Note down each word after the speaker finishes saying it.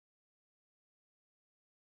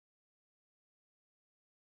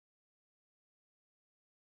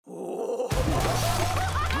So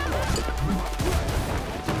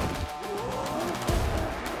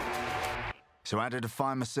how did I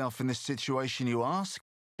find myself in this situation, you ask?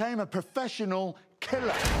 Became a professional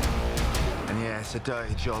killer. And yeah, it's a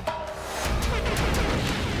dirty job. But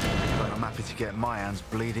I'm happy to get my hands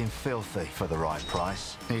bleeding filthy for the right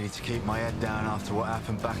price. Needed to keep my head down after what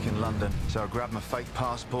happened back in London, so I grabbed my fake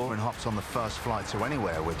passport and hopped on the first flight to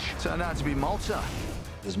anywhere, which turned out to be Malta.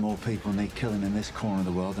 There's more people need killing in this corner of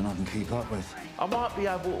the world than I can keep up with. I might be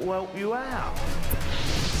able to help you out.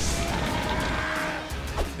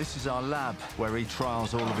 This is our lab, where he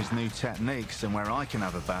trials all of his new techniques and where I can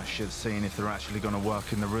have a bash at seeing if they're actually going to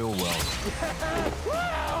work in the real world.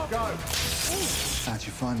 Go! How'd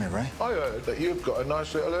you find me, Ray? I heard that you've got a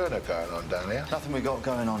nice little earner going on down here. Nothing we got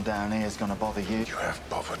going on down here is going to bother you. You have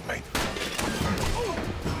bothered me.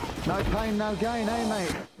 No pain, no gain, eh,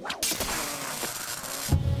 mate?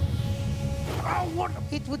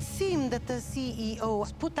 It would seem that the CEO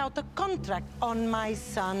has put out a contract on my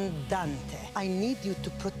son, Dante. I need you to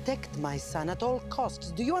protect my son at all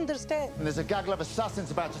costs. Do you understand? And there's a gaggle of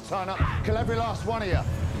assassins about to turn up. Kill every last one of you.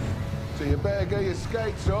 So you better get your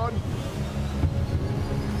skates on.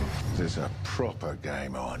 There's a proper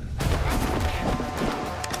game on.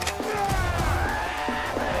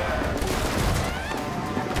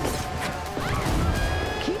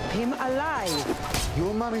 Keep him alive.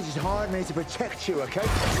 Your mummy just hired me to protect you, okay?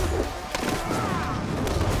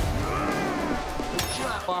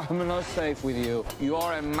 I'm not safe with you. You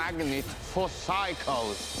are a magnet for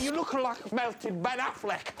psychos. You look like melted Ben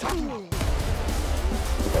Affleck.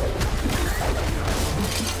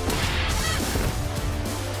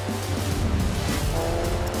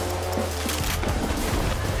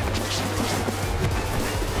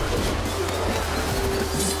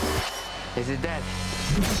 Is it dead?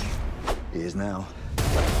 He is now.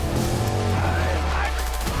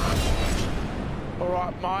 All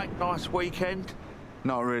right, Mike, nice weekend.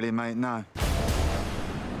 Not really, mate, no.